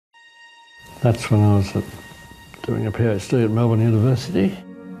That's when I was doing a PhD at Melbourne University.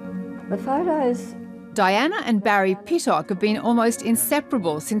 The photos. Diana and Barry Pittock have been almost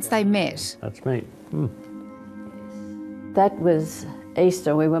inseparable since they met. That's me. That was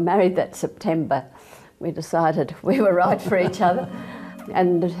Easter. We were married that September. We decided we were right for each other.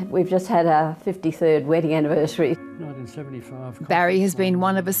 And we've just had our 53rd wedding anniversary. 1975. Barry has been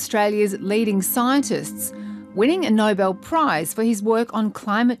one of Australia's leading scientists, winning a Nobel Prize for his work on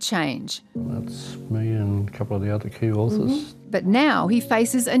climate change. That's me and a couple of the other key authors. But now he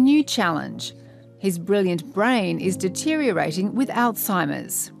faces a new challenge. His brilliant brain is deteriorating with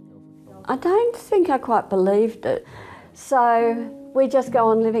Alzheimer's. I don't think I quite believed it. So we just go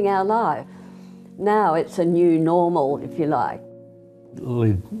on living our life. Now it's a new normal, if you like.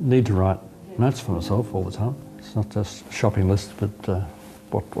 I need to write notes for myself all the time. It's not just a shopping list, but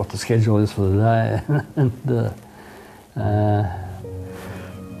what the schedule is for the day. And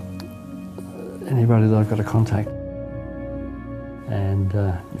anybody that I've got to contact. And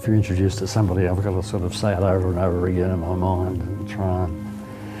if you're introduced to somebody, I've got to sort of say it over and over again in my mind and try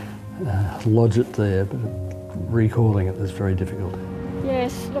and lodge it there, but recalling it is very difficult.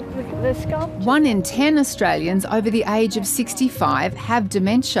 Yes, look, the sculpture. 1 in 10 Australians over the age of 65 have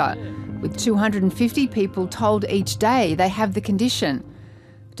dementia, with 250 people told each day they have the condition.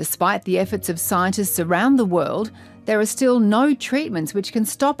 Despite the efforts of scientists around the world, there are still no treatments which can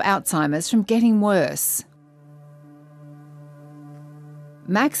stop Alzheimer's from getting worse.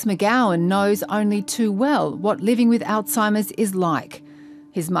 Max McGowan knows only too well what living with Alzheimer's is like.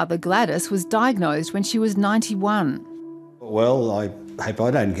 His mother Gladys was diagnosed when she was 91. Well, I hope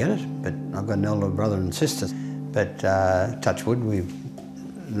I don't get it, but I've got an elder brother and sister. But touch wood,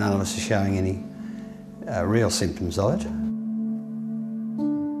 none of us are showing any real symptoms of it.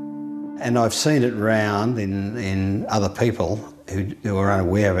 And I've seen it round in other people who are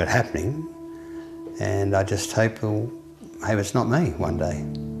unaware of it happening, and I just hope it's not me one day.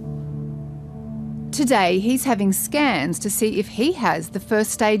 Today, he's having scans to see if he has the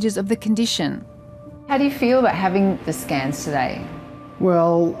first stages of the condition. How do you feel about having the scans today?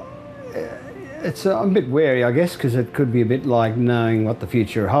 Well, I'm a bit wary, I guess, because it could be a bit like knowing what the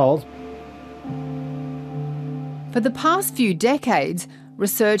future holds. For the past few decades,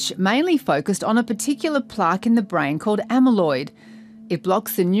 research mainly focused on a particular plaque in the brain called amyloid. It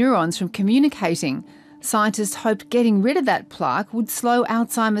blocks the neurons from communicating. Scientists hoped getting rid of that plaque would slow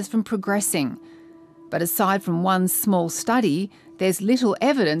Alzheimer's from progressing. But aside from one small study, there's little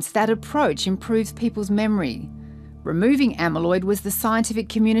evidence that approach improves people's memory. Removing amyloid was the scientific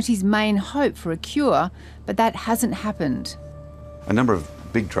community's main hope for a cure, but that hasn't happened. A number of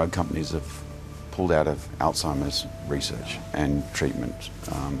big drug companies have pulled out of Alzheimer's research and treatment.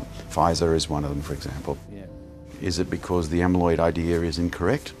 Pfizer is one of them, for example. Yeah. Is it because the amyloid idea is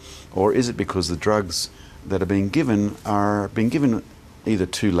incorrect, or is it because the drugs that are being given either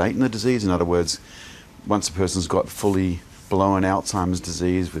too late in the disease, in other words, once a person's got fully blown Alzheimer's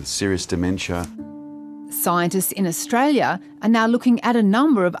disease with serious dementia? Scientists in Australia are now looking at a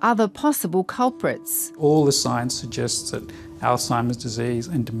number of other possible culprits. All the science suggests that Alzheimer's disease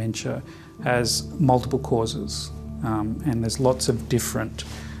and dementia has multiple causes, and there's lots of different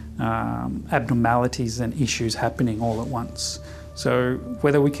abnormalities and issues happening all at once. So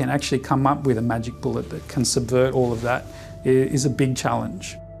whether we can actually come up with a magic bullet that can subvert all of that is a big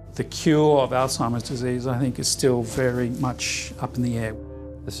challenge. The cure of Alzheimer's disease, I think, is still very much up in the air.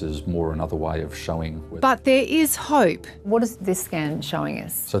 This is more another way of showing. But there is hope. What is this scan showing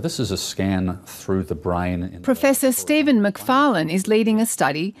us? So this is a scan through the brain. Professor Stephen McFarlane is leading a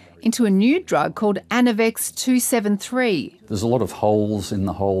study into a new drug called Anavex 273. There's a lot of holes in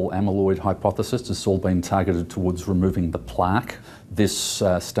the whole amyloid hypothesis. It's all been targeted towards removing the plaque. This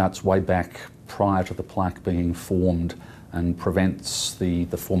starts way back prior to the plaque being formed and prevents the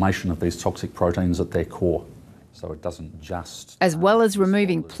formation of these toxic proteins at their core. So it doesn't just... As well as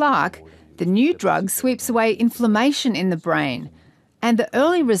removing plaque, the new drug sweeps away inflammation in the brain, and the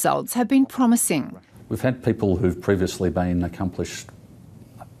early results have been promising. We've had people who've previously been accomplished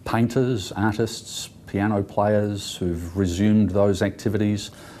painters, artists, piano players who've resumed those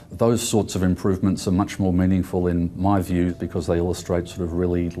activities. Those sorts of improvements are much more meaningful in my view because they illustrate sort of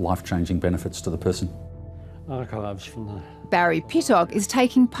really life-changing benefits to the person. Archives from the... Barry Pittock is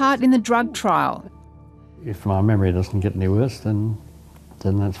taking part in the drug trial. If my memory doesn't get any worse, then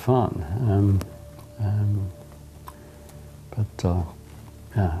that's fine.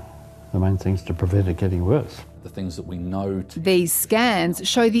 Yeah, the main thing is to prevent it getting worse. the things that we know. These scans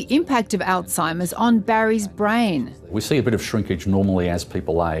show the impact of Alzheimer's on Barry's brain. We see a bit of shrinkage normally as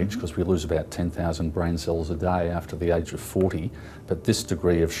people age, because we lose about 10,000 brain cells a day after the age of 40, but this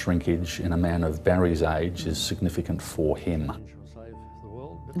degree of shrinkage in a man of Barry's age is significant for him.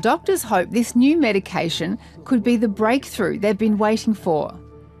 Doctors hope this new medication could be the breakthrough they've been waiting for.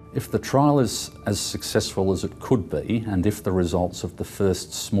 If the trial is as successful as it could be, and if the results of the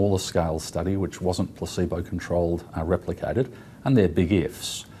first smaller scale study, which wasn't placebo controlled, are replicated, and they're big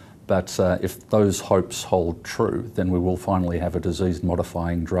ifs, but if those hopes hold true, then we will finally have a disease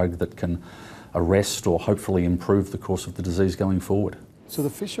modifying drug that can arrest or hopefully improve the course of the disease going forward. So the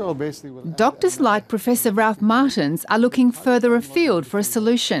fish oil basically will... Doctors like Professor Ralph Martins are looking further afield for a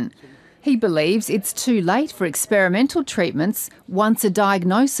solution. He believes it's too late for experimental treatments once a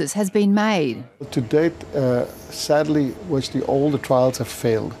diagnosis has been made. To date, sadly, virtually all the trials have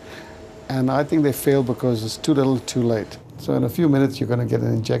failed. And I think they failed because it's too little too late. So in a few minutes, you're going to get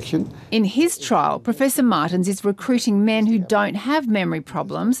an injection. In his trial, Professor Martins is recruiting men who don't have memory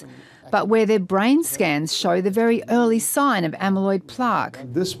problems, but where their brain scans show the very early sign of amyloid plaque.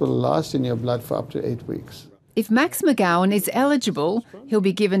 This will last in your blood for up to 8 weeks. If Max McGowan is eligible, he'll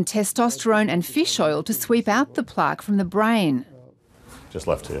be given testosterone and fish oil to sweep out the plaque from the brain. Just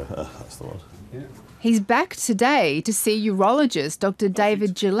left here, that's the one. He's back today to see urologist Dr.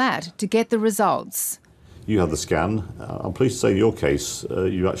 David Gillette to get the results. You had the scan. I'm pleased to say in your case,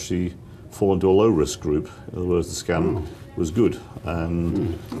 you actually fall into a low-risk group. In other words, the scan was good.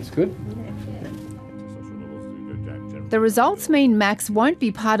 And that's good. The results mean Max won't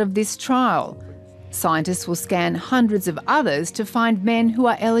be part of this trial. Scientists will scan hundreds of others to find men who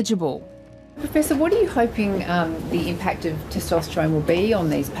are eligible. Professor, what are you hoping the impact of testosterone will be on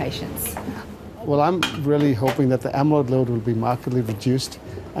these patients? Well, I'm really hoping that the amyloid load will be markedly reduced,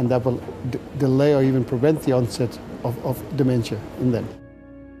 and that will delay or even prevent the onset of dementia in them.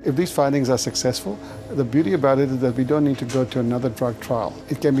 If these findings are successful, the beauty about it is that we don't need to go to another drug trial.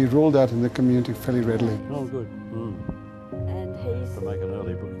 It can be rolled out in the community fairly readily. Oh, good.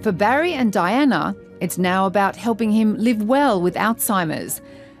 For Barry and Diana, it's now about helping him live well with Alzheimer's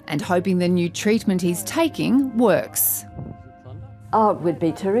and hoping the new treatment he's taking works. Oh, it would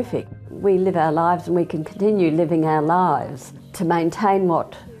be terrific. We live our lives and we can continue living our lives. To maintain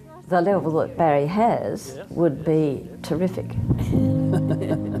what the level that Barry has would be terrific.